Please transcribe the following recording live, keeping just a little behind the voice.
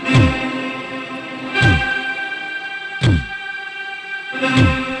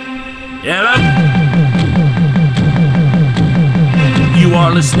Hello? You are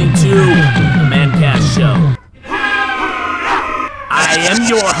listening to the Mancast Show. I am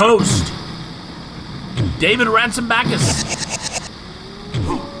your host, David Ransombackis.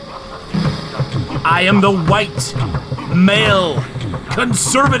 I am the white, male,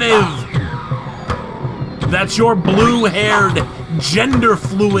 conservative. That's your blue-haired,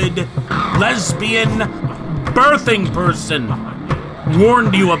 gender-fluid, lesbian, birthing person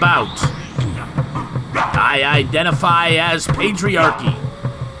warned you about. I identify as patriarchy.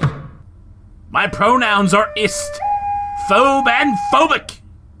 My pronouns are ist, phobe, and phobic.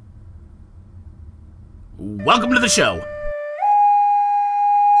 Welcome to the show.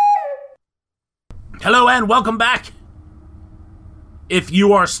 Hello and welcome back. If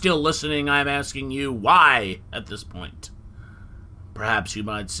you are still listening, I'm asking you why at this point. Perhaps you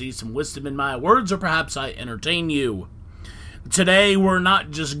might see some wisdom in my words, or perhaps I entertain you. Today, we're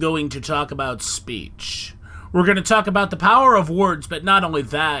not just going to talk about speech. We're going to talk about the power of words, but not only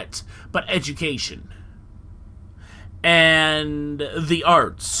that, but education. And the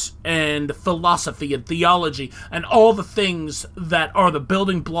arts, and philosophy, and theology, and all the things that are the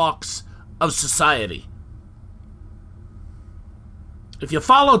building blocks of society. If you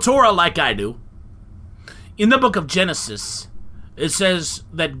follow Torah like I do, in the book of Genesis, it says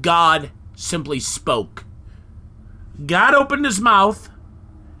that God simply spoke. God opened his mouth,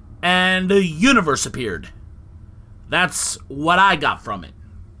 and the universe appeared. That's what I got from it.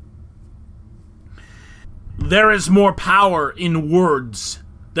 There is more power in words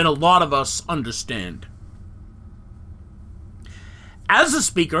than a lot of us understand. As a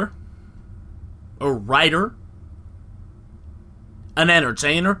speaker, a writer, an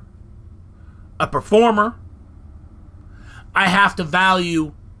entertainer, a performer, I have to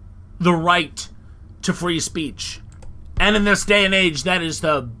value the right to free speech. And in this day and age, that is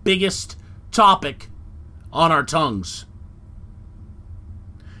the biggest topic on our tongues.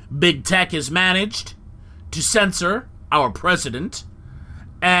 Big tech has managed to censor our president,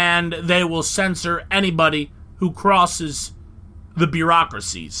 and they will censor anybody who crosses the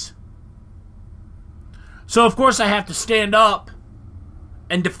bureaucracies. So, of course, I have to stand up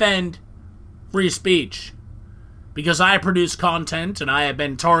and defend free speech, because I produce content and I have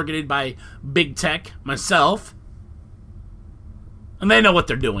been targeted by big tech myself. And they know what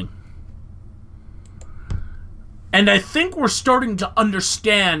they're doing. And I think we're starting to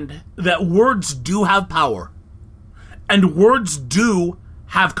understand that words do have power. And words do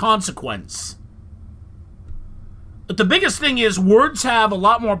have consequence. But the biggest thing is words have a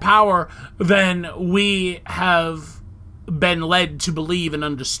lot more power than we have been led to believe and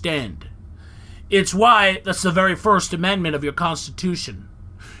understand. It's why that's the very First Amendment of your Constitution.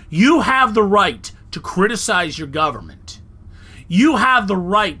 You have the right to criticize your government. You have the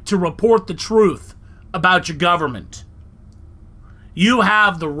right to report the truth about your government. You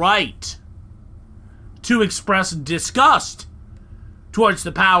have the right to express disgust towards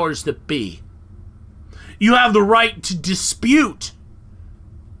the powers that be. You have the right to dispute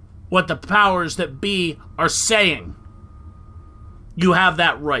what the powers that be are saying. You have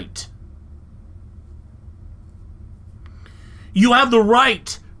that right. You have the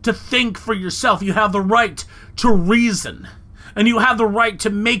right to think for yourself. You have the right to reason. And you have the right to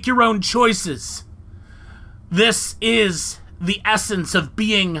make your own choices. This is the essence of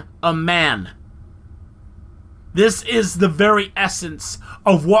being a man. This is the very essence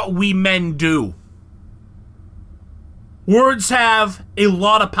of what we men do. Words have a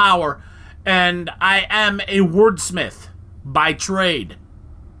lot of power, and I am a wordsmith by trade.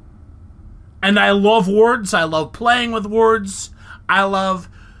 And I love words. I love playing with words. I love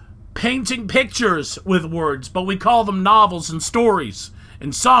painting pictures with words, but we call them novels and stories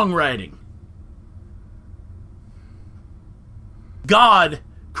and songwriting. God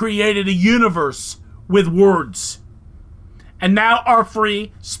created a universe with words. And now our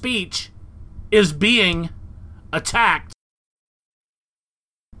free speech is being attacked,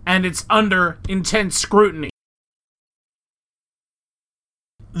 and it's under intense scrutiny.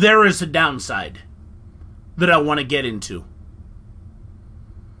 There is a downside that I want to get into.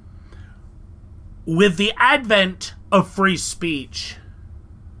 With the advent of free speech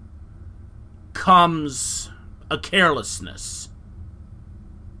comes a carelessness,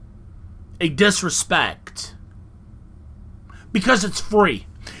 a disrespect, because it's free.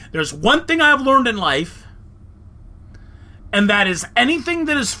 There's one thing I've learned in life, and that is anything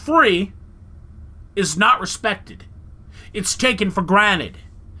that is free is not respected. It's taken for granted,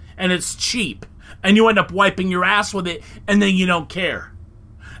 and it's cheap, and you end up wiping your ass with it, and then you don't care.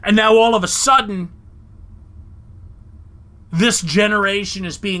 And now all of a sudden, this generation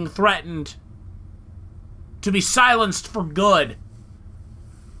is being threatened to be silenced for good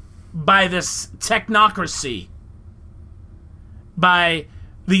by this technocracy, by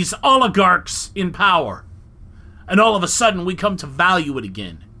these oligarchs in power, and all of a sudden we come to value it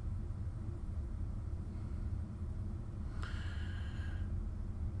again.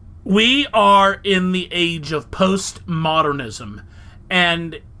 We are in the age of postmodernism,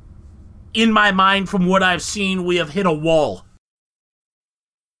 and in my mind, from what I've seen, we have hit a wall.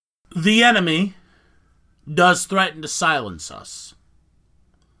 The enemy does threaten to silence us,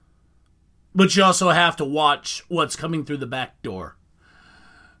 but you also have to watch what's coming through the back door.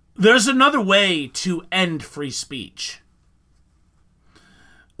 There's another way to end free speech.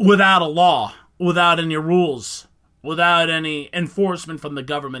 Without a law, without any rules, without any enforcement from the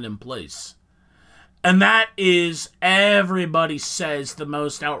government in place. And that is, everybody says the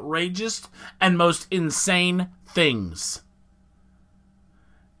most outrageous and most insane things.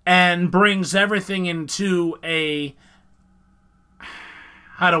 And brings everything into a...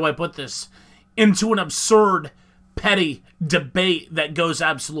 how do I put this? Into an absurd, petty debate that goes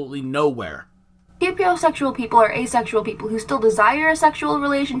absolutely nowhere. Cupiosexual people are asexual people who still desire a sexual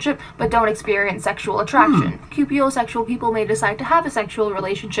relationship but don't experience sexual attraction. Cupiosexual people may decide to have a sexual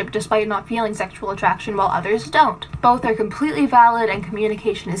relationship despite not feeling sexual attraction while others don't. Both are completely valid and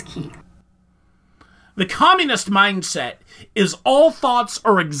communication is key. The communist mindset is all thoughts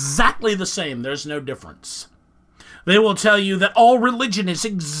are exactly the same. There's no difference. They will tell you that all religion is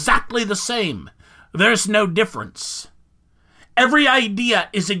exactly the same. There's no difference. Every idea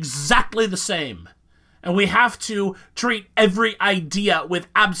is exactly the same. And we have to treat every idea with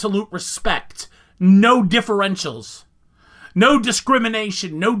absolute respect. No differentials. No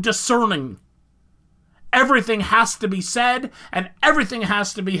discrimination. No discerning. Everything has to be said, and everything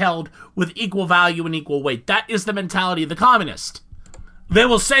has to be held with equal value and equal weight. That is the mentality of the communist. They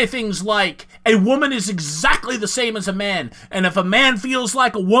will say things like, a woman is exactly the same as a man, and if a man feels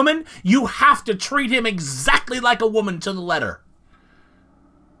like a woman, you have to treat him exactly like a woman to the letter.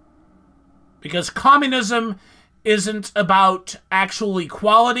 Because communism isn't about actual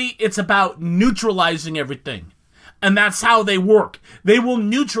equality, it's about neutralizing everything. And that's how they work. They will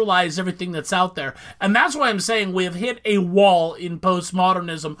neutralize everything that's out there. And that's why I'm saying we have hit a wall in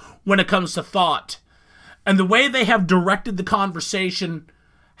postmodernism when it comes to thought. And the way they have directed the conversation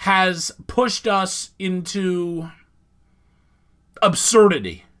has pushed us into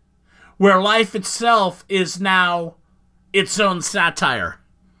absurdity, where life itself is now its own satire.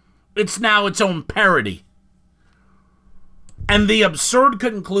 It's now its own parody. And the absurd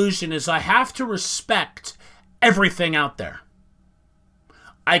conclusion is I have to respect everything out there.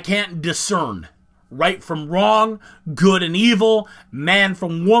 I can't discern right from wrong, good and evil, man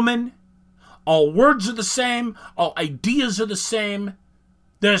from woman. All words are the same. All ideas are the same.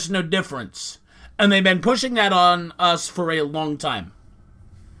 There's no difference. And they've been pushing that on us for a long time.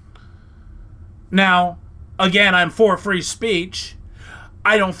 Now, again, I'm for free speech.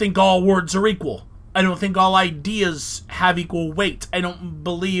 I don't think all words are equal. I don't think all ideas have equal weight. I don't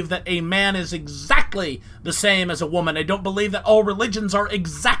believe that a man is exactly the same as a woman. I don't believe that all religions are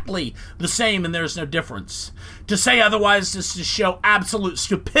exactly the same and there's no difference. To say otherwise is to show absolute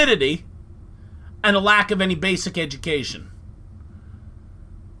stupidity and a lack of any basic education.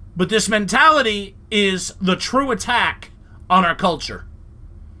 But this mentality is the true attack on our culture.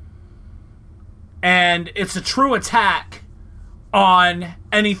 And it's a true attack on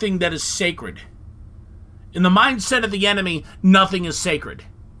anything that is sacred. In the mindset of the enemy, nothing is sacred.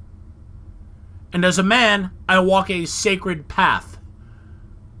 And as a man, I walk a sacred path.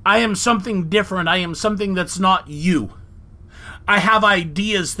 I am something different. I am something that's not you. I have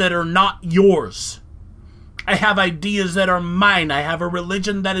ideas that are not yours. I have ideas that are mine. I have a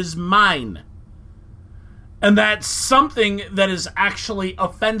religion that is mine. And that's something that is actually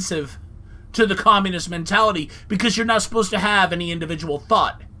offensive to the communist mentality, because you're not supposed to have any individual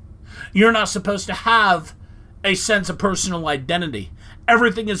thought. You're not supposed to have a sense of personal identity.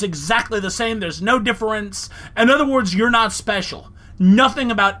 Everything is exactly the same. There's no difference. In other words, you're not special. Nothing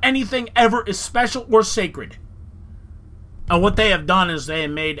about anything ever is special or sacred. And what they have done is they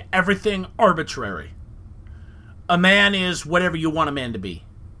have made everything arbitrary. A man is whatever you want a man to be.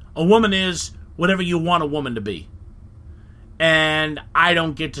 A woman is whatever you want a woman to be. And I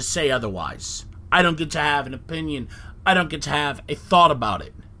don't get to say otherwise. I don't get to have an opinion. I don't get to have a thought about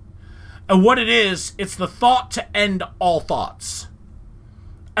it. And what it is, it's the thought to end all thoughts.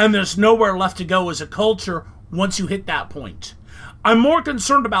 And there's nowhere left to go as a culture once you hit that point. I'm more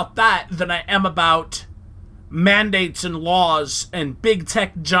concerned about that than I am about mandates and laws and big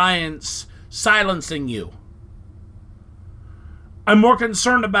tech giants silencing you. I'm more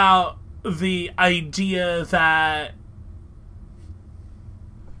concerned about the idea that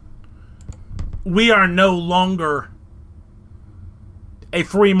we are no longer a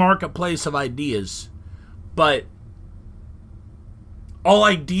free marketplace of ideas, but all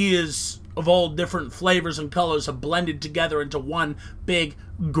ideas of all different flavors and colors have blended together into one big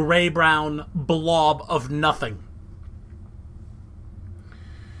gray-brown blob of nothing.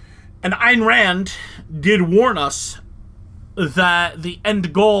 And Ayn Rand did warn us that the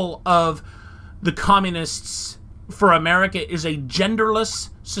end goal of the communists for America is a genderless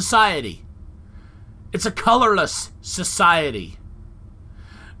society. It's a colorless society.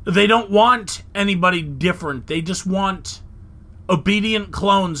 They don't want anybody different. They just want obedient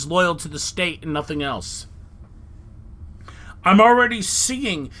clones loyal to the state and nothing else. I'm already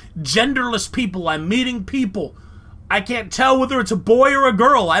seeing genderless people. I'm meeting people. I can't tell whether it's a boy or a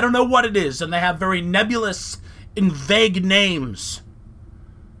girl. I don't know what it is. And they have very nebulous and vague names.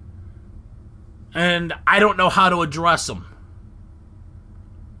 And I don't know how to address them.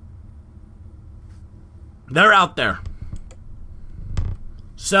 They're out there.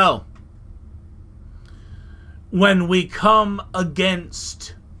 So, when we come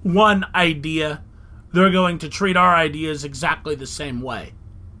against one idea, they're going to treat our ideas exactly the same way.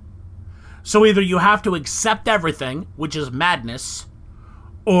 So either you have to accept everything, which is madness,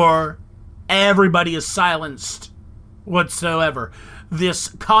 or everybody is silenced whatsoever. This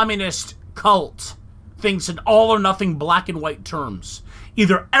communist cult thinks in all or nothing black and white terms.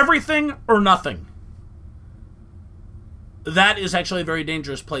 Either everything or nothing. That is actually a very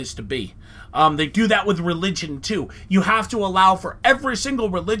dangerous place to be. They do that with religion too. You have to allow for every single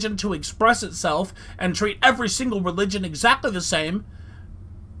religion to express itself and treat every single religion exactly the same,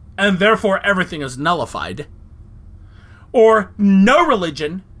 and therefore everything is nullified. Or no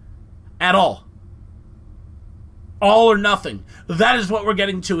religion at all. All or nothing. That is what we're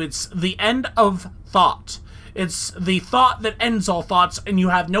getting to. It's the end of thought. It's the thought that ends all thoughts, and you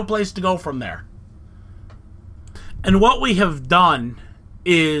have no place to go from there. And what we have done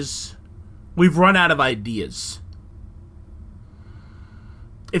is we've run out of ideas.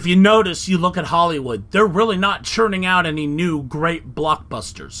 If you notice, you look at Hollywood, they're really not churning out any new great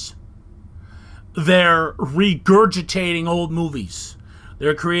blockbusters. They're regurgitating old movies.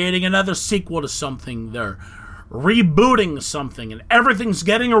 They're creating another sequel to something. They're rebooting something, and everything's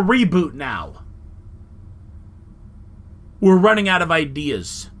getting a reboot now. We're running out of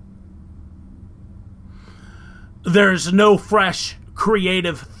ideas. There's no fresh,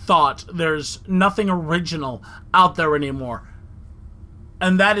 creative thought. There's nothing original out there anymore.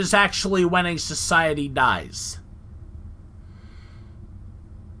 And that is actually when a society dies.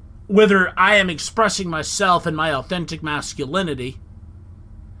 Whether I am expressing myself in my authentic masculinity,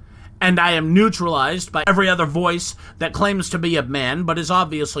 and I am neutralized by every other voice that claims to be a man, but is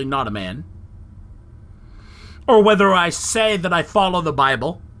obviously not a man, or whether I say that I follow the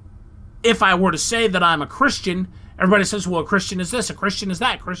Bible. If I were to say that I'm a Christian, everybody says, well, a Christian is this, a Christian is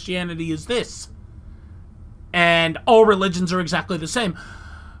that, Christianity is this. And all religions are exactly the same.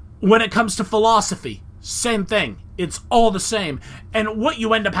 When it comes to philosophy, same thing. It's all the same. And what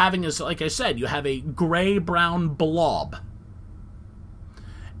you end up having is, like I said, you have a gray-brown blob.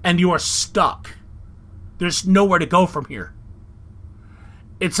 And you are stuck. There's nowhere to go from here.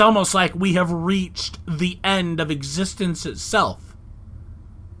 It's almost like we have reached the end of existence itself.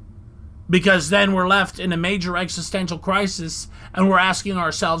 Because then we're left in a major existential crisis and we're asking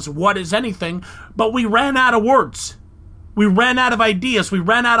ourselves, what is anything? But we ran out of words. We ran out of ideas. We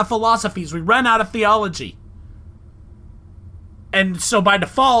ran out of philosophies. We ran out of theology. And so by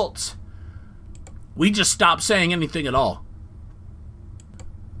default, we just stopped saying anything at all.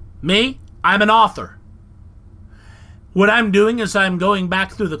 Me, I'm an author. What I'm doing is I'm going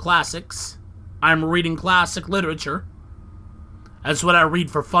back through the classics. I'm reading classic literature. That's what I read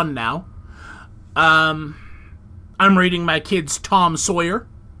for fun now. I'm reading my kids' Tom Sawyer.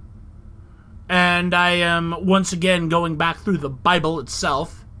 And I am once again going back through the Bible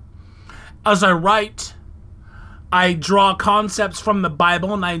itself. As I write, I draw concepts from the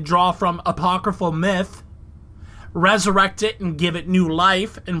Bible and I draw from apocryphal myth, resurrect it and give it new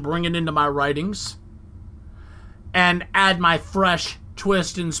life and bring it into my writings, and add my fresh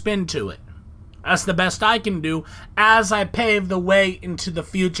twist and spin to it. That's the best I can do as I pave the way into the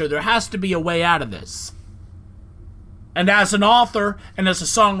future. There has to be a way out of this. And as an author and as a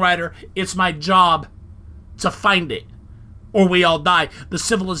songwriter, it's my job to find it, or we all die. The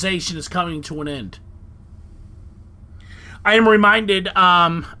civilization is coming to an end. I am reminded,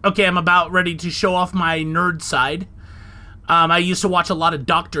 okay, I'm about ready to show off my nerd side. I used to watch a lot of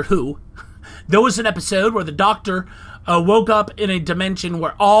Doctor Who. There was an episode where the Doctor woke up in a dimension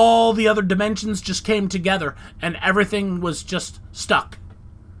where all the other dimensions just came together and everything was just stuck.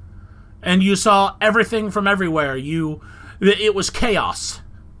 And you saw everything from everywhere. It was chaos.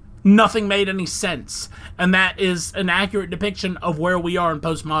 Nothing made any sense. And that is an accurate depiction of where we are in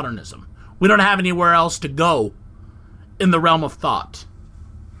postmodernism. We don't have anywhere else to go in the realm of thought.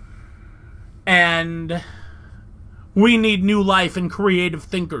 And we need new life in creative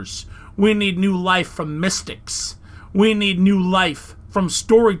thinkers. We need new life from mystics. We need new life from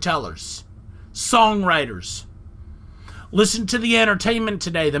storytellers, songwriters. Listen to the entertainment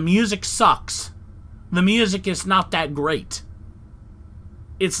today. The music sucks. The music is not that great.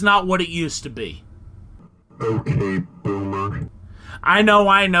 It's not what it used to be. Okay, boomer. I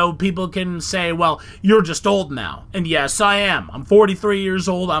know. People can say, well, you're just old now. And yes, I am. I'm 43 years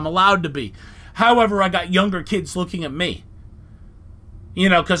old. I'm allowed to be. However, I got younger kids looking at me.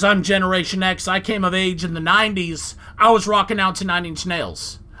 Because I'm Generation X. I came of age in the 90s. I was rocking out to Nine Inch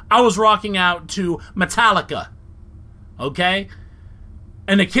Nails. I was rocking out to Metallica. Okay?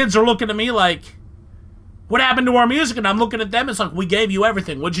 And the kids are looking at me like, what happened to our music? And I'm looking at them, it's like, we gave you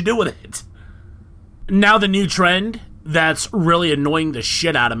everything. What'd you do with it? Now the new trend that's really annoying the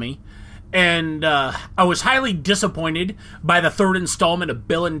shit out of me. And I was highly disappointed by the third installment of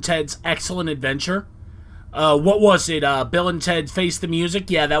Bill and Ted's Excellent Adventure. What was it? Bill and Ted Face the Music?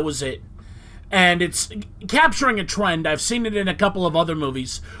 Yeah, that was it. And it's capturing a trend. I've seen it in a couple of other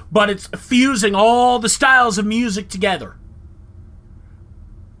movies. But it's fusing all the styles of music together.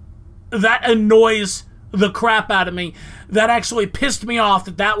 That annoys the crap out of me. That actually pissed me off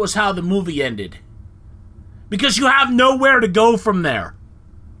that was how the movie ended. Because you have nowhere to go from there.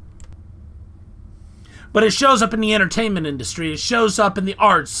 But it shows up in the entertainment industry. It shows up in the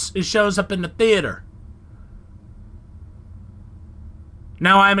arts. It shows up in the theater.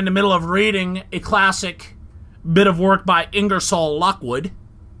 Now I'm in the middle of reading a classic bit of work by Ingersoll Lockwood.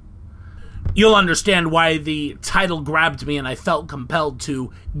 You'll understand why the title grabbed me and I felt compelled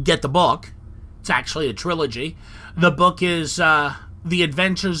to get the book. It's actually a trilogy. The book is The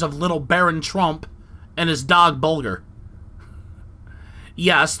Adventures of Little Baron Trump and his dog Bulger.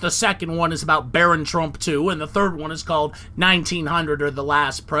 Yes, the second one is about Baron Trump too, and the third one is called 1900 or The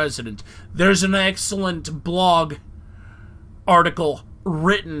Last President. There's an excellent blog article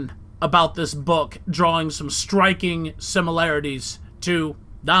written about this book, drawing some striking similarities to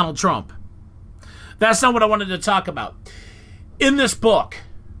Donald Trump. That's not what I wanted to talk about. In this book,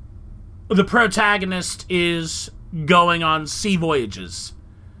 the protagonist is going on sea voyages.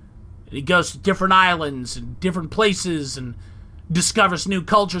 He goes to different islands and different places and discovers new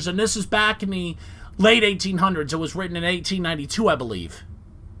cultures. And this is back in the late 1800s. It was written in 1892, I believe.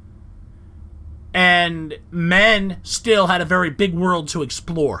 And men still had a very big world to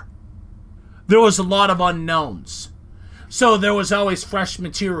explore. There was a lot of unknowns. So there was always fresh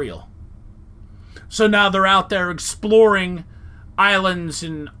material. So now they're out there exploring islands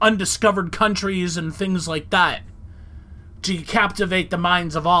and undiscovered countries and things like that to captivate the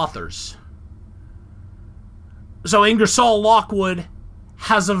minds of authors. So Ingersoll Lockwood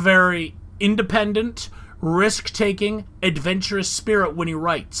has a very independent, risk-taking, adventurous spirit when he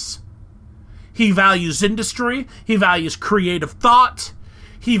writes. He values industry, he values creative thought,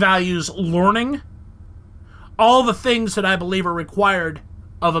 he values learning, all the things that I believe are required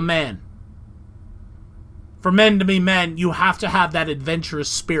of a man. For men to be men, you have to have that adventurous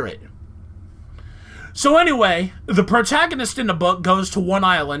spirit. So anyway, the protagonist in the book goes to one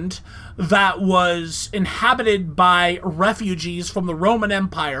island that was inhabited by refugees from the Roman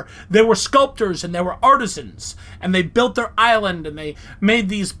Empire. They were sculptors and they were artisans, and they built their island and they made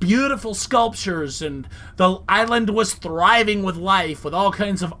these beautiful sculptures, and the island was thriving with life, with all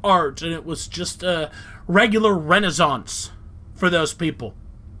kinds of art, and it was just a regular renaissance for those people.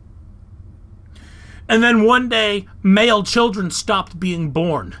 And then one day, male children stopped being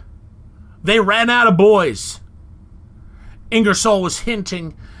born. They ran out of boys. Ingersoll was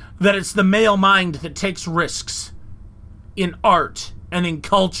hinting that it's the male mind that takes risks in art and in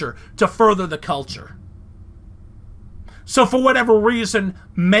culture to further the culture. So for whatever reason,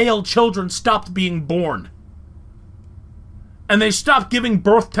 male children stopped being born. And they stopped giving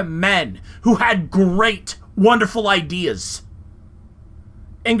birth to men who had great, wonderful ideas.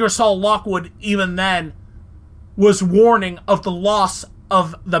 Ingersoll Lockwood, even then, was warning of the loss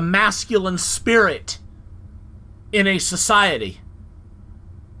of the masculine spirit in a society.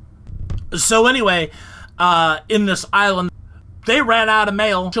 So anyway, in this island, they ran out of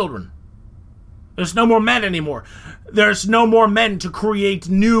male children. There's no more men anymore. There's no more men to create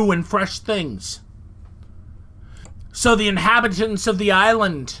new and fresh things. So the inhabitants of the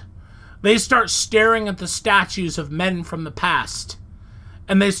island They start staring at the statues of men from the past.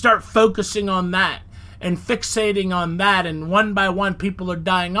 And they start focusing on that and fixating on that. And one by one, people are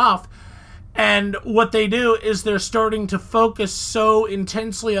dying off. And what they do is they're starting to focus so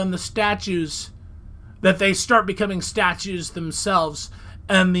intensely on the statues that they start becoming statues themselves.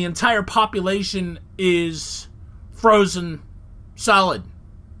 And the entire population is frozen solid.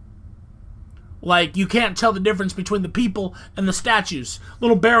 Like, you can't tell the difference between the people and the statues.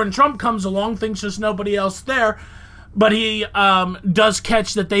 Little Baron Trump comes along, thinks there's nobody else there, but he does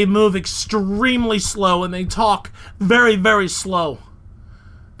catch that they move extremely slow and they talk very, very slow.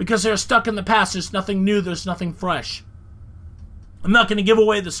 Because they're stuck in the past. There's nothing new, there's nothing fresh. I'm not going to give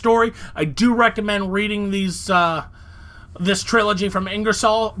away the story. I do recommend reading this trilogy from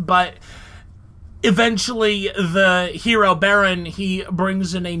Ingersoll, but eventually the hero Baron, he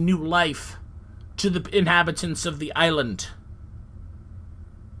brings in a new life to the inhabitants of the island.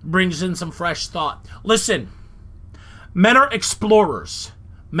 Brings in some fresh thought. Listen, men are explorers.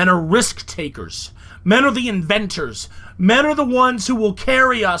 Men are risk takers. Men are the inventors. Men are the ones who will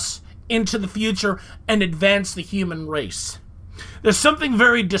carry us into the future and advance the human race. There's something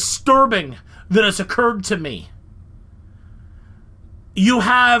very disturbing that has occurred to me. You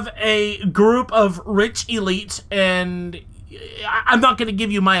have a group of rich elites, and I'm not going to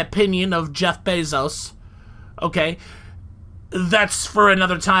give you my opinion of Jeff Bezos, okay? That's for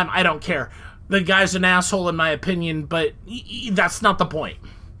another time. I don't care. The guy's an asshole in my opinion, but that's not the point.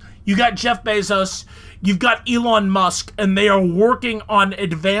 You got Jeff Bezos, you've got Elon Musk, and they are working on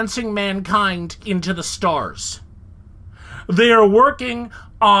advancing mankind into the stars. They are working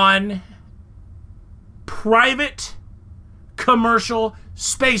on private commercial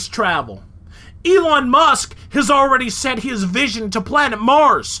space travel. Elon Musk has already set his vision to planet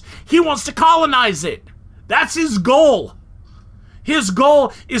Mars. He wants to colonize it. That's his goal. His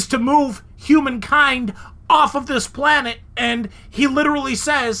goal is to move humankind off of this planet, and he literally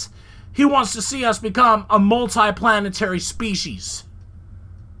says he wants to see us become a multi-planetary species.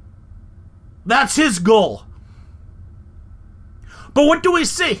 That's his goal. But what do we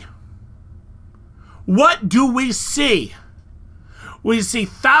see? What do we see? We see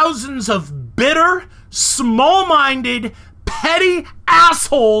thousands of bitter, small-minded, petty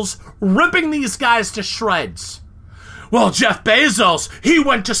assholes ripping these guys to shreds. Well, Jeff Bezos, he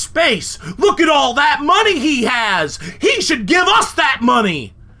went to space. Look at all that money he has. He should give us that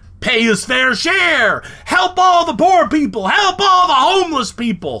money. Pay his fair share. Help all the poor people. Help all the homeless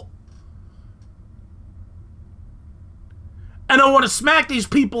people. And I want to smack these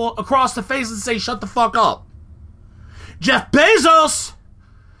people across the face and say, shut the fuck up. Jeff Bezos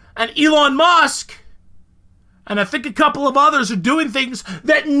and Elon Musk, and I think a couple of others, are doing things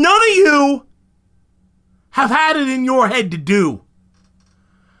that none of you have had it in your head to do.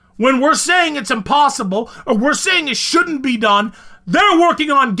 When we're saying it's impossible, or we're saying it shouldn't be done, they're working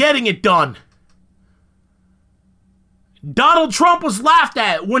on getting it done. Donald Trump was laughed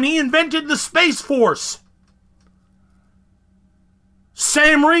at when he invented the Space Force.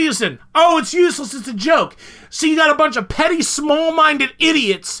 Same reason. Oh, it's useless, it's a joke. So you got a bunch of petty, small-minded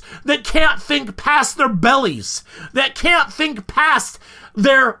idiots that can't think past their bellies, that can't think past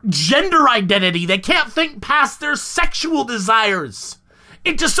their gender identity, they can't think past their sexual desires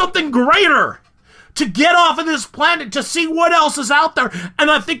into something greater, to get off of this planet, to see what else is out there.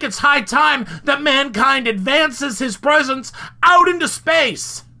 And I think it's high time that mankind advances his presence out into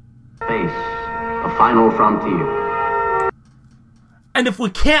space. Space, the final frontier. And if we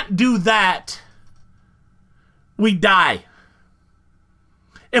can't do that, we die.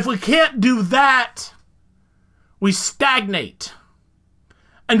 If we can't do that, we stagnate.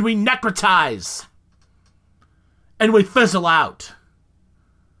 And we necrotize. And we fizzle out.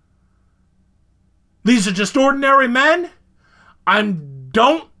 These are just ordinary men. In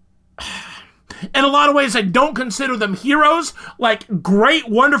a lot of ways, I don't consider them heroes, like great,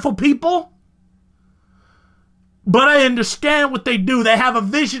 wonderful people. But I understand what they do. They have a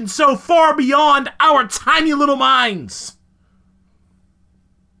vision so far beyond our tiny little minds.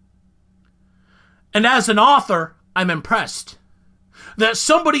 And as an author, I'm impressed that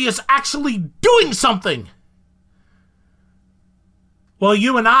somebody is actually doing something. Well,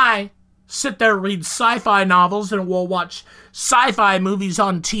 you and I sit there, read sci-fi novels, and we'll watch sci-fi movies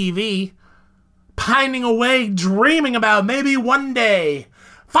on TV, pining away, dreaming about maybe one day,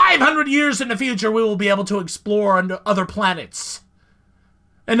 500 years in the future, we will be able to explore under other planets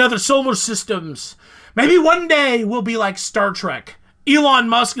and other solar systems. Maybe one day we'll be like Star Trek. Elon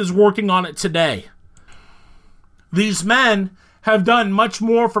Musk is working on it today. These men have done much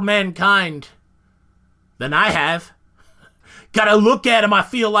more for mankind than I have. Gotta look at him, I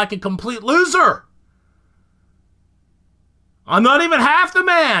feel like a complete loser. I'm not even half the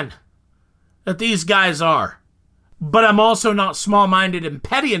man that these guys are. But I'm also not small-minded and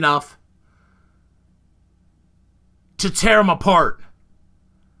petty enough to tear them apart,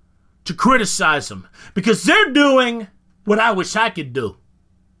 to criticize them, because they're doing what I wish I could do,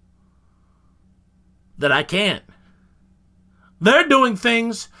 that I can't. They're doing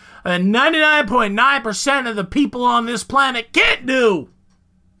things that 99.9% of the people on this planet can't do.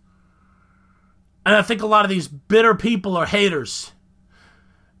 And I think a lot of these bitter people are haters.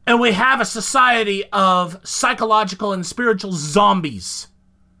 And we have a society of psychological and spiritual zombies.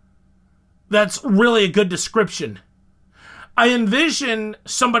 That's really a good description. I envision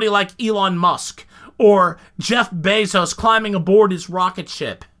somebody like Elon Musk or Jeff Bezos climbing aboard his rocket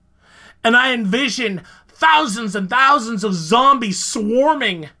ship. And I envision thousands and thousands of zombies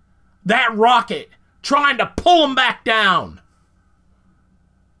swarming that rocket, trying to pull him back down.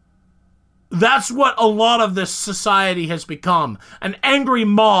 That's what a lot of this society has become. An angry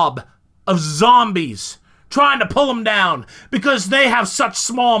mob of zombies trying to pull them down because they have such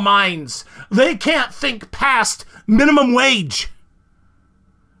small minds. They can't think past minimum wage.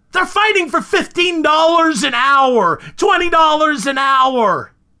 They're fighting for $15 an hour, $20 an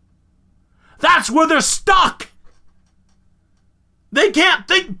hour. That's where they're stuck. They can't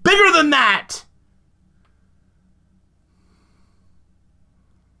think bigger than that.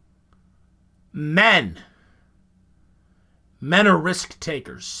 Men are risk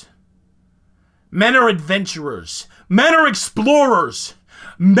takers. Men are adventurers. Men are explorers.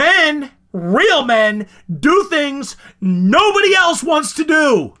 Men, real men, do things nobody else wants to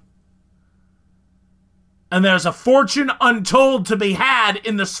do. And there's a fortune untold to be had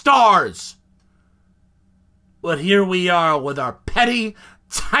in the stars. But here we are with our petty,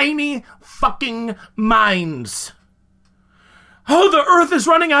 tiny fucking minds. Oh, the Earth is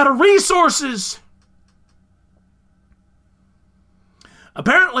running out of resources.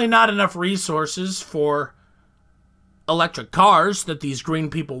 Apparently not enough resources for electric cars that these green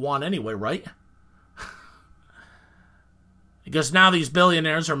people want anyway, right? Because now these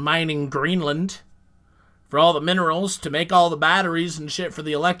billionaires are mining Greenland for all the minerals to make all the batteries and shit for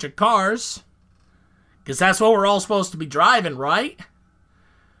the electric cars. Because that's what we're all supposed to be driving, right?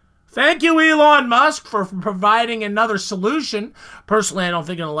 Thank you, Elon Musk, for providing another solution. Personally, I don't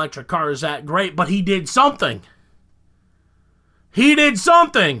think an electric car is that great, but he did something. He did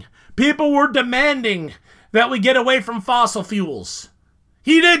something. People were demanding that we get away from fossil fuels.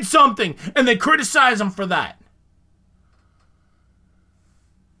 He did something, and they criticize him for that.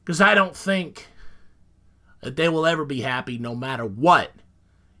 Because I don't think that they will ever be happy no matter what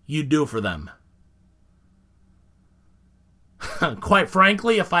you do for them. Quite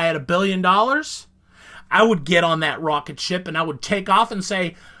frankly, if I had $1 billion, I would get on that rocket ship and I would take off and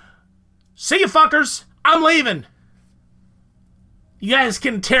say, see you fuckers, I'm leaving. You guys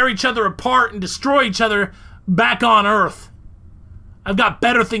can tear each other apart and destroy each other back on Earth. I've got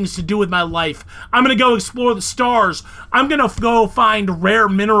better things to do with my life. I'm going to go explore the stars. I'm going to go find rare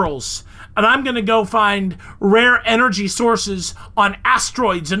minerals. And I'm going to go find rare energy sources on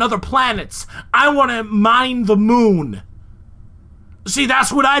asteroids and other planets. I want to mine the moon. See,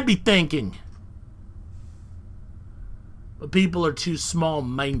 that's what I'd be thinking. But people are too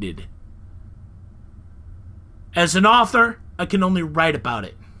small-minded. As an author, I can only write about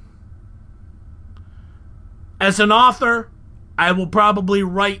it. As an author, I will probably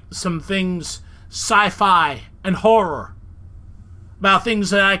write some things, sci-fi and horror, about things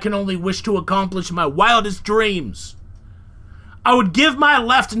that I can only wish to accomplish in my wildest dreams. I would give my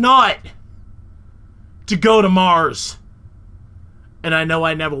left nut to go to Mars. And I know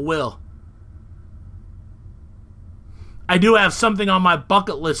I never will. I do have something on my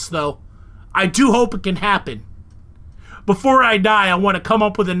bucket list, though. I do hope it can happen. Before I die, I want to come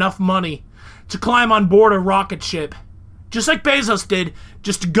up with enough money to climb on board a rocket ship, just like Bezos did,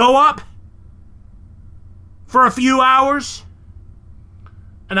 just to go up for a few hours,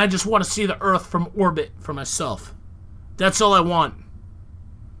 and I just want to see the Earth from orbit for myself. That's all I want.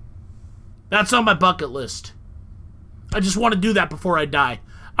 That's on my bucket list. I just want to do that before I die.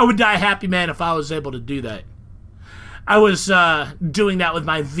 I would die a happy man if I was able to do that. I was doing that with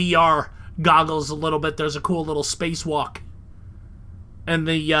my VR goggles a little bit. There's a cool little spacewalk and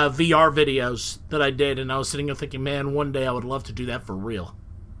the VR videos that I did, and I was sitting there thinking, man, one day I would love to do that for real.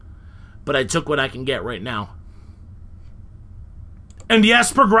 But I took what I can get right now. And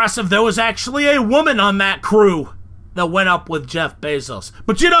yes, Progressive, there was actually a woman on that crew that went up with Jeff Bezos.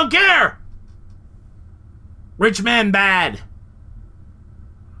 But you don't care! Rich man bad.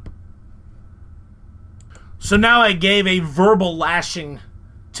 So now I gave a verbal lashing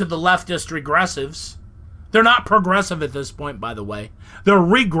to the leftist regressives. They're not progressive at this point, by the way. They're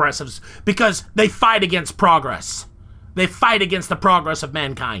regressives because they fight against progress. They fight against the progress of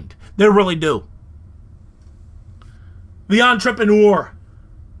mankind. They really do. The entrepreneur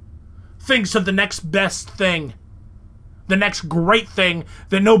thinks of the next best thing, the next great thing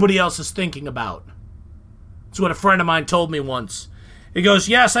that nobody else is thinking about. That's what a friend of mine told me once. He goes,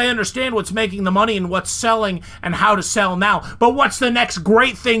 yes, I understand what's making the money and what's selling and how to sell now, but what's the next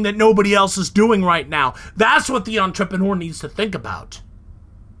great thing that nobody else is doing right now? That's what the entrepreneur needs to think about.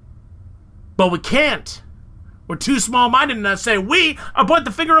 But we can't. We're too small-minded, and I say, I point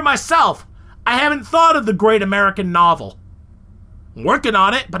the finger at myself. I haven't thought of the great American novel. I'm working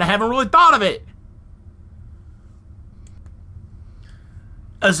on it, but I haven't really thought of it.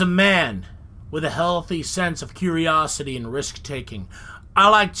 As a man with a healthy sense of curiosity and risk-taking, I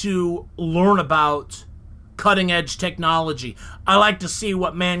like to learn about cutting-edge technology. I like to see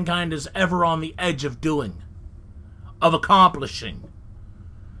what mankind is ever on the edge of doing, of accomplishing.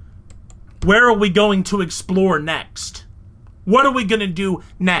 Where are we going to explore next? What are we going to do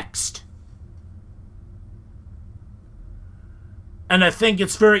next? And I think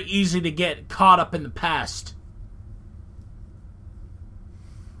it's very easy to get caught up in the past.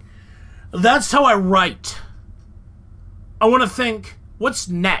 That's how I write. I want to think, what's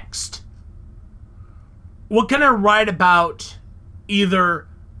next? What can I write about either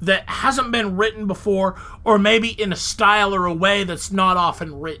that hasn't been written before, or maybe in a style or a way that's not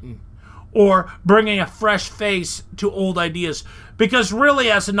often written? Or bringing a fresh face to old ideas. Because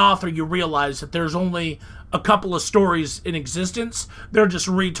really, as an author, you realize that there's only a couple of stories in existence. They're just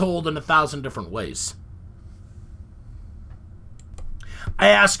retold in 1,000 different ways. I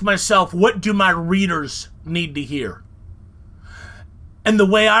ask myself, what do my readers need to hear? And the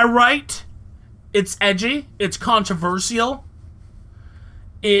way I write, it's edgy, it's controversial,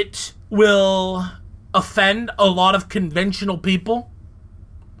 it will offend a lot of conventional people.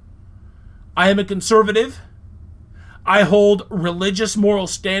 I am a conservative. I hold religious moral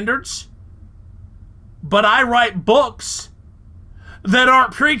standards. But I write books that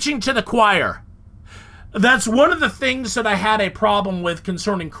aren't preaching to the choir. That's one of the things that I had a problem with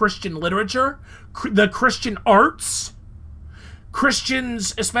concerning Christian literature, the Christian arts.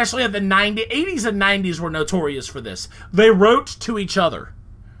 Christians, especially in the 80s and 90s, were notorious for this. They wrote to each other.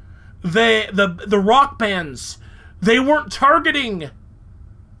 The rock bands, they weren't targeting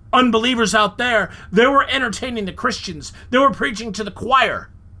unbelievers out there. They were entertaining the Christians. They were preaching to the choir.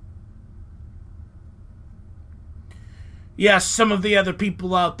 Yes, some of the other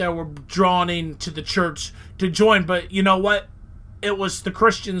people out there were drawn into the church to join, but you know what? It was the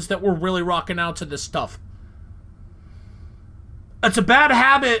Christians that were really rocking out to this stuff. It's a bad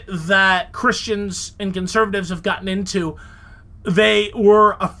habit that Christians and conservatives have gotten into. They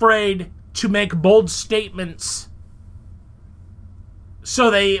were afraid to make bold statements, so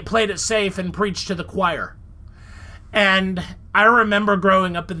they played it safe and preached to the choir. And I remember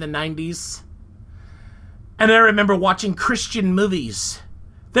growing up in the 90s, and I remember watching Christian movies.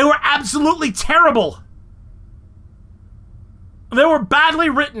 They were absolutely terrible. They were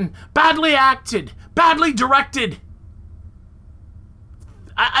badly written, badly acted, badly directed.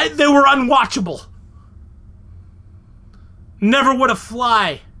 They were unwatchable. Never would have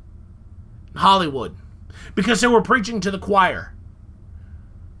fly in Hollywood because they were preaching to the choir.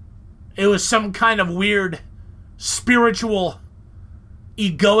 It was some kind of weird, spiritual,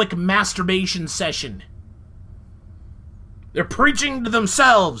 egoic masturbation session. They're preaching to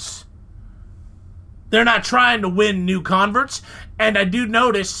themselves. They're not trying to win new converts. And I do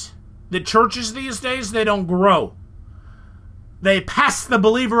notice that churches these days, they don't grow. They pass the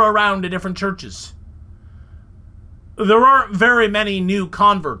believer around to different churches. There aren't very many new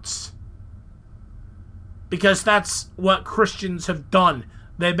converts, because that's what Christians have done.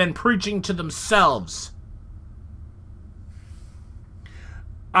 They've been preaching to themselves.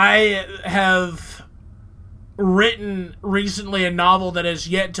 I have written recently a novel that has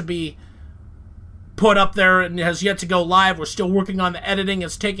yet to be put up there and has yet to go live. We're still working on the editing.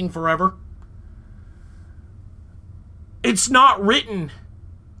 It's taking forever. It's not written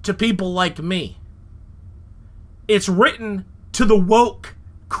to people like me. It's written to the woke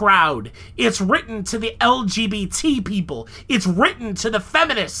crowd. It's written to the LGBT people. It's written to the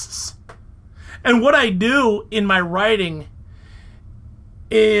feminists. And what I do in my writing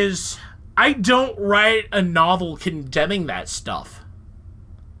is I don't write a novel condemning that stuff.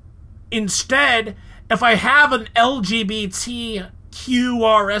 Instead, if I have an LGBTQRST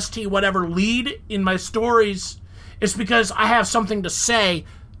whatever lead in my stories, it's because I have something to say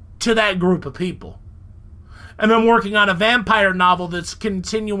to that group of people. And I'm working on a vampire novel that's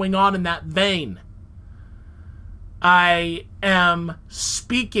continuing on in that vein. I am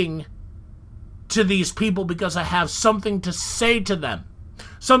speaking to these people because I have something to say to them.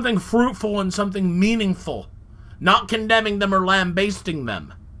 Something fruitful and something meaningful. Not condemning them or lambasting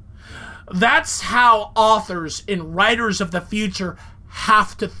them. That's how authors and writers of the future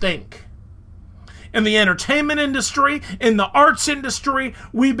have to think. In the entertainment industry, in the arts industry,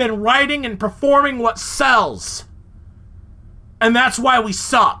 we've been writing and performing what sells. And that's why we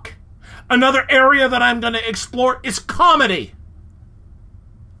suck. Another area that I'm going to explore is comedy.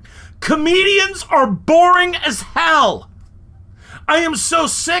 Comedians are boring as hell. I am so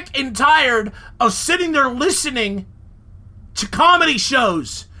sick and tired of sitting there listening to comedy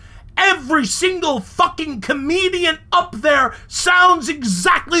shows. Every single fucking comedian up there sounds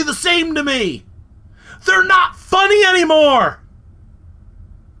exactly the same to me. They're not funny anymore.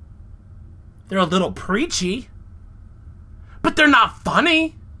 They're a little preachy, but they're not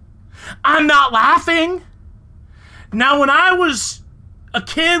funny. I'm not laughing. Now, when I was a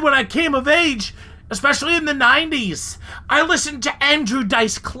kid, when I came of age, especially in the 90s, I listened to Andrew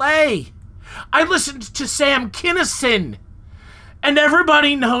Dice Clay. I listened to Sam Kinison. And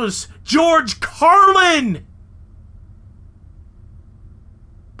everybody knows George Carlin.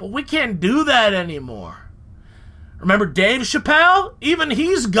 But we can't do that anymore. Remember Dave Chappelle? Even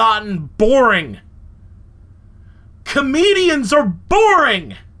he's gotten boring. Comedians are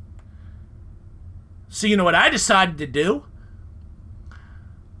boring. So you know what I decided to do?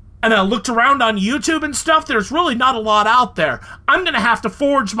 And I looked around on YouTube and stuff. There's really not a lot out there. I'm going to have to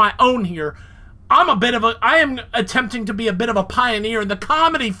forge my own here. I am attempting to be a bit of a pioneer in the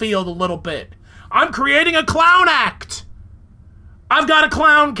comedy field a little bit. I'm creating a clown act. I've got a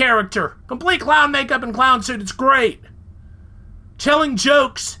clown character. Complete clown makeup and clown suit. It's great. Telling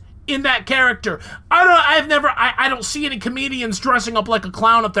jokes in that character. I don't see any comedians dressing up like a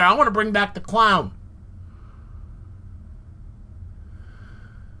clown up there. I want to bring back the clown.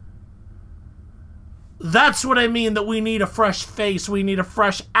 That's what I mean, that we need a fresh face, we need a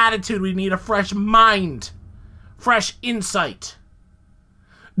fresh attitude, we need a fresh mind, fresh insight.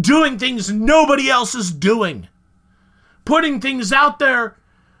 Doing things nobody else is doing. Putting things out there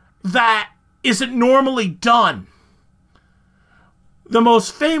that isn't normally done. The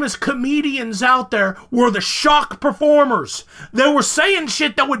most famous comedians out there were the shock performers. They were saying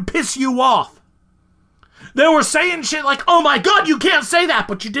shit that would piss you off. They were saying shit like, oh my God, you can't say that,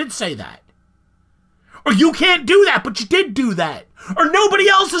 but you did say that. Or you can't do that, but you did do that. Or nobody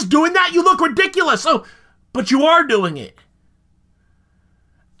else is doing that, you look ridiculous. Oh, but you are doing it.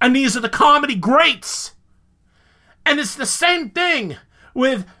 And these are the comedy greats. And it's the same thing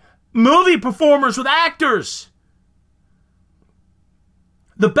with movie performers, with actors.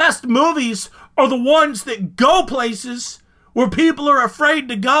 The best movies are the ones that go places where people are afraid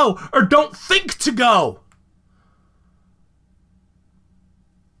to go or don't think to go.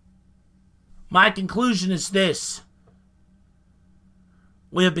 My conclusion is this.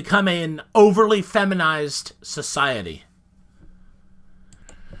 We have become an overly feminized society.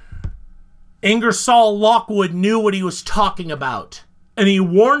 Ingersoll Lockwood knew what he was talking about, and he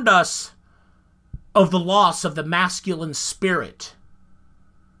warned us of the loss of the masculine spirit.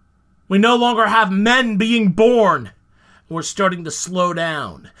 We no longer have men being born. We're starting to slow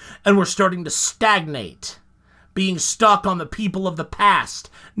down, and we're starting to stagnate. Being stuck on the people of the past,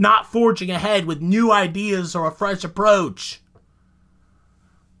 not forging ahead with new ideas or a fresh approach.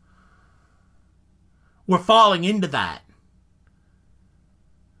 We're falling into that.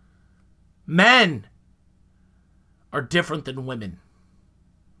 Men are different than women.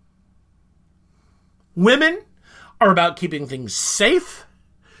 Women are about keeping things safe,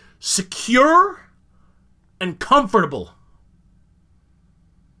 secure, and comfortable.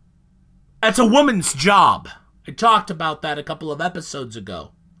 That's a woman's job. I talked about that a couple of episodes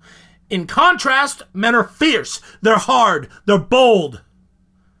ago. In contrast, men are fierce, they're hard, they're bold.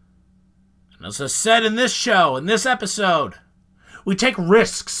 And as I said in this show, in this episode, we take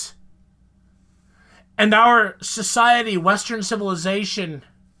risks. And our society, Western civilization,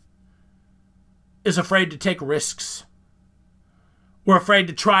 is afraid to take risks. We're afraid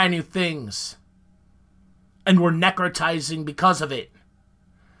to try new things. And we're necrotizing because of it.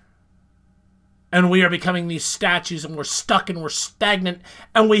 And we are becoming these statues, and we're stuck and we're stagnant,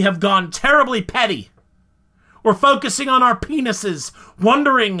 and we have gone terribly petty. We're focusing on our penises,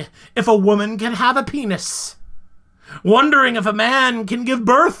 wondering if a woman can have a penis. Wondering if a man can give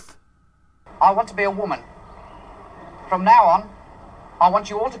birth. I want to be a woman. From now on, I want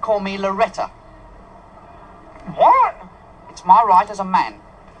you all to call me Loretta. What? It's my right as a man.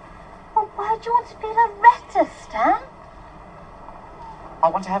 Well, why do you want to be Loretta, Stan? I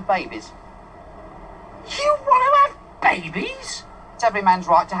want to have babies. You want to have babies? It's every man's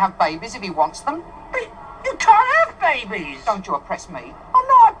right to have babies if he wants them. But you can't have babies. Don't you oppress me. I'm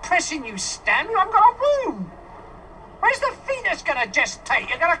not oppressing you, Stan. I've got a womb. Where's the fetus gonna gestate?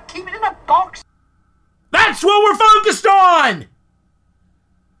 You're gonna keep it in a box? That's what we're focused on!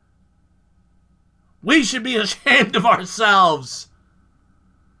 We should be ashamed of ourselves.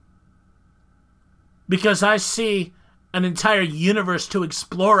 Because I see an entire universe to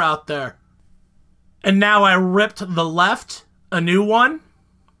explore out there. And now I ripped the left, a new one.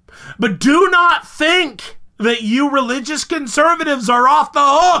 But do not think that you religious conservatives are off the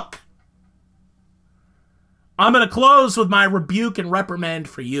hook. I'm going to close with my rebuke and reprimand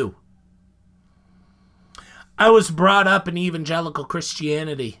for you. I was brought up in evangelical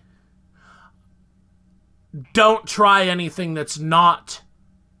Christianity. Don't try anything that's not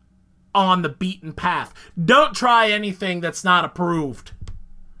on the beaten path. Don't try anything that's not approved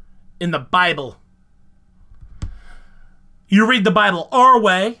in the Bible. You read the Bible our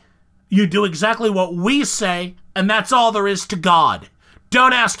way, you do exactly what we say, and that's all there is to God.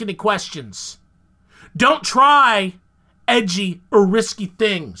 Don't ask any questions. Don't try edgy or risky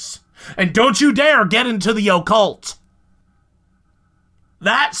things. And don't you dare get into the occult.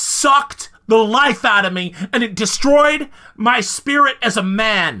 That sucked the life out of me, and it destroyed my spirit as a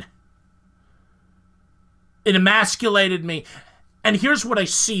man. It emasculated me. And here's what I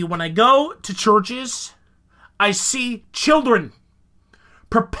see. When I go to churches, I see children,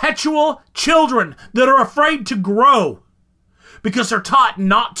 perpetual children that are afraid to grow because they're taught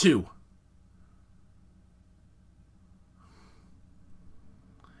not to.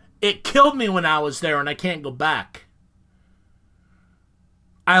 It killed me when I was there, and I can't go back.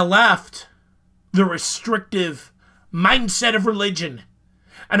 I left the restrictive mindset of religion,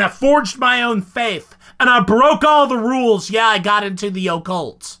 and I forged my own faith, and I broke all the rules. Yeah, I got into the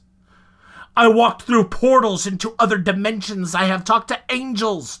occult. I walked through portals into other dimensions. I have talked to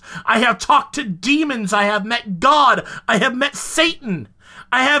angels. I have talked to demons. I have met God. I have met Satan.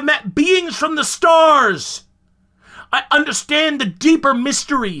 I have met beings from the stars. I understand the deeper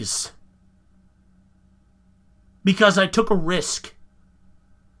mysteries because I took a risk.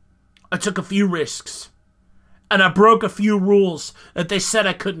 I took a few risks, and I broke a few rules that they said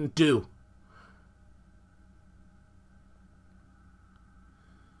I couldn't do.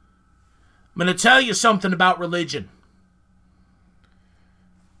 I'm going to tell you something about religion.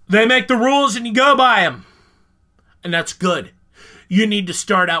 They make the rules and you go by them, and that's good. You need to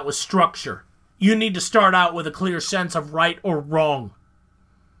start out with structure. You need to start out with a clear sense of right or wrong.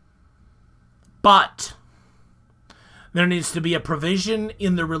 But there needs to be a provision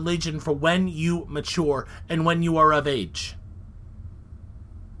in the religion for when you mature and when you are of age.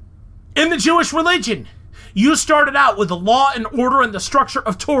 In the Jewish religion, you started out with the law and order and the structure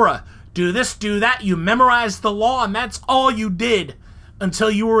of Torah. Do this, do that. You memorized the law, and that's all you did until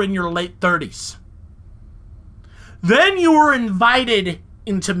you were in your late 30s. Then you were invited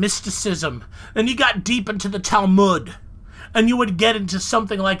into mysticism, and you got deep into the Talmud, and you would get into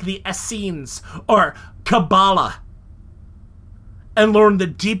something like the Essenes or Kabbalah and learn the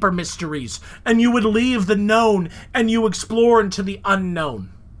deeper mysteries, and you would leave the known and you explore into the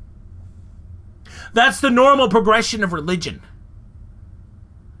unknown. That's the normal progression of religion.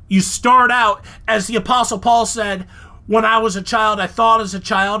 You start out, as the Apostle Paul said, when I was a child, I thought as a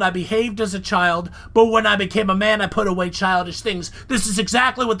child, I behaved as a child, but when I became a man, I put away childish things. This is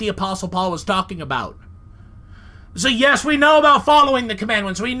exactly what the Apostle Paul was talking about. So yes, we know about following the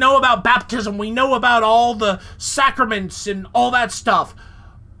commandments. We know about baptism. We know about all the sacraments and all that stuff.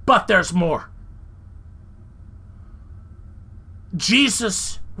 But there's more.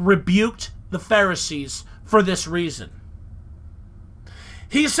 Jesus rebuked the Pharisees for this reason.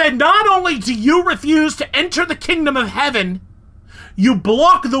 He said, not only do you refuse to enter the kingdom of heaven, you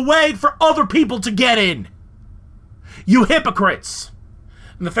block the way for other people to get in. You hypocrites.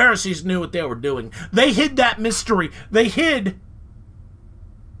 And the Pharisees knew what they were doing. They hid that mystery. They hid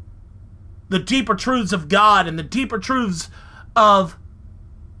the deeper truths of God and the deeper truths of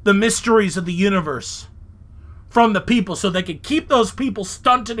the mysteries of the universe from the people so they could keep those people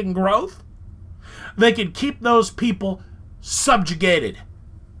stunted in growth. They could keep those people subjugated.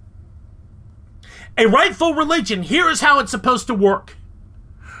 A rightful religion, here is how it's supposed to work.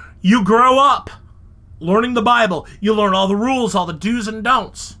 You grow up learning the Bible. You learn all the rules, all the do's and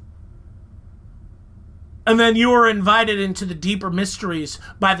don'ts. And then you are invited into the deeper mysteries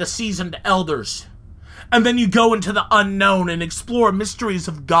by the seasoned elders. And then you go into the unknown and explore mysteries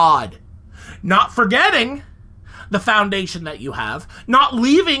of God. Not forgetting the foundation that you have, not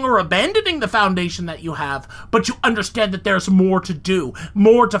leaving or abandoning the foundation that you have, but you understand that there's more to do,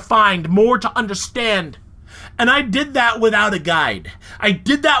 more to find, more to understand. And I did that without a guide. I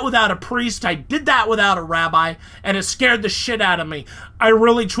did that without a priest. I did that without a rabbi, and it scared the shit out of me. I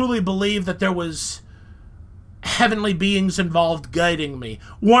really, truly believe that there was heavenly beings involved guiding me.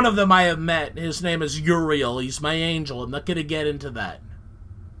 One of them I have met. His name is Uriel. He's my angel. I'm not going to get into that.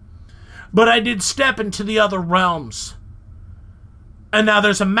 But I did step into the other realms. And now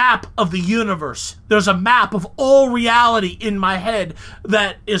there's a map of the universe. There's a map of all reality in my head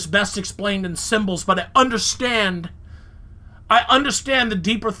that is best explained in symbols, but I understand the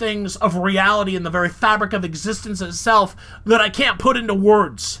deeper things of reality and the very fabric of existence itself that I can't put into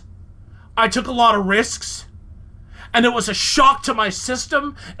words. I took a lot of risks, and it was a shock to my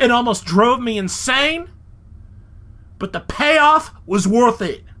system. It almost drove me insane, but the payoff was worth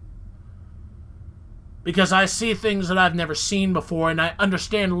it. Because I see things that I've never seen before, and I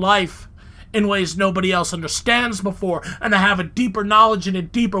understand life in ways nobody else understands before, and I have a deeper knowledge and a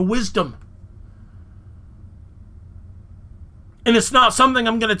deeper wisdom. And it's not something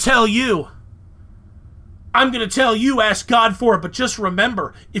I'm going to tell you. I'm going to tell you, ask God for it, but just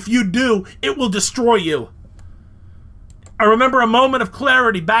remember, if you do, it will destroy you. I remember a moment of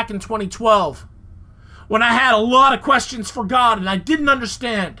clarity back in 2012, when I had a lot of questions for God, and I didn't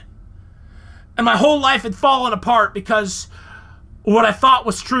understand. And my whole life had fallen apart because what I thought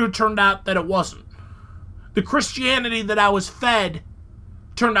was true turned out that it wasn't. The Christianity that I was fed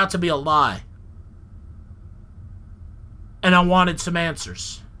turned out to be a lie. And I wanted some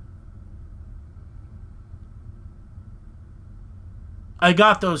answers. I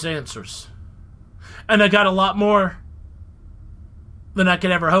got those answers. And I got a lot more than I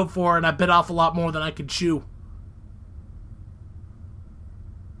could ever hope for, and I bit off a lot more than I could chew.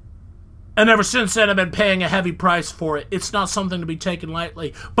 And ever since then, I've been paying a heavy price for it. It's not something to be taken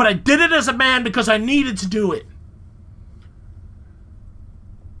lightly. But I did it as a man because I needed to do it.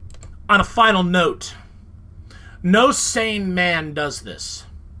 On a final note, no sane man does this.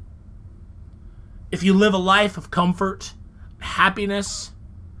 If you live a life of comfort, happiness,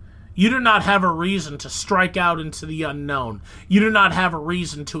 you do not have a reason to strike out into the unknown. You do not have a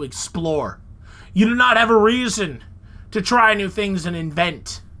reason to explore. You do not have a reason to try new things and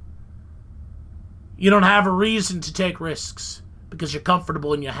invent. You don't have a reason to take risks because you're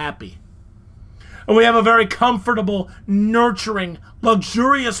comfortable and you're happy. And we have a very comfortable, nurturing,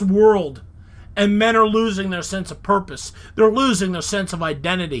 luxurious world, and men are losing their sense of purpose. They're losing their sense of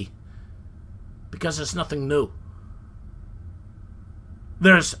identity because there's nothing new.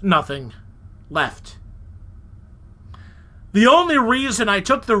 There's nothing left. The only reason I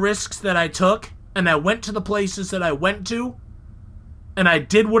took the risks that I took and I went to the places that I went to and I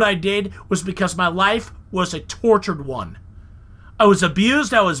did what I did was because my life was a tortured one. I was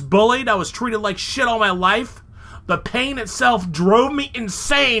abused, I was bullied, I was treated like shit all my life. The pain itself drove me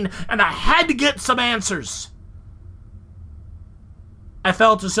insane, and I had to get some answers. I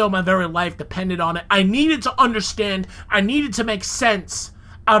felt as though my very life depended on it. I needed to understand, I needed to make sense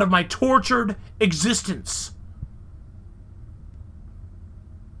out of my tortured existence.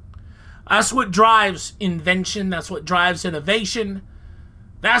 That's what drives invention, that's what drives innovation.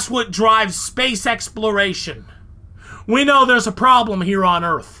 That's what drives space exploration. We know there's a problem here on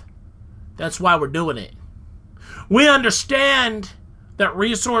Earth. That's why we're doing it. We understand that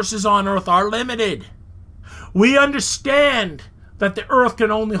resources on Earth are limited. We understand that the Earth can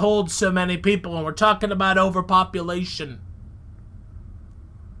only hold so many people, and we're talking about overpopulation.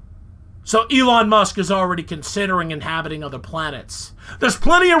 So Elon Musk is already considering inhabiting other planets. There's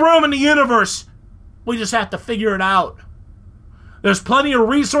plenty of room in the universe. We just have to figure it out. There's plenty of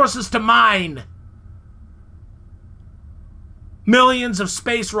resources to mine. Millions of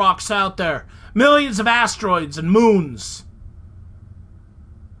space rocks out there. Millions of asteroids and moons.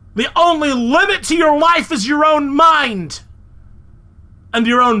 The only limit to your life is your own mind. And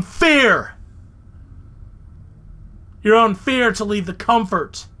your own fear. Your own fear to leave the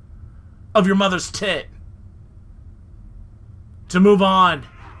comfort of your mother's tit. To move on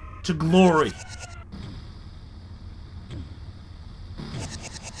to glory.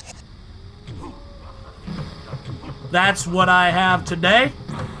 That's what I have today.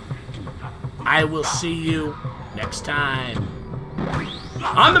 I will see you next time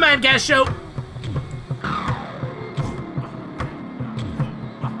on the Mancast Show.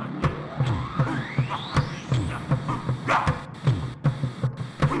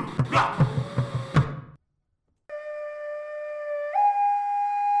 Yeah.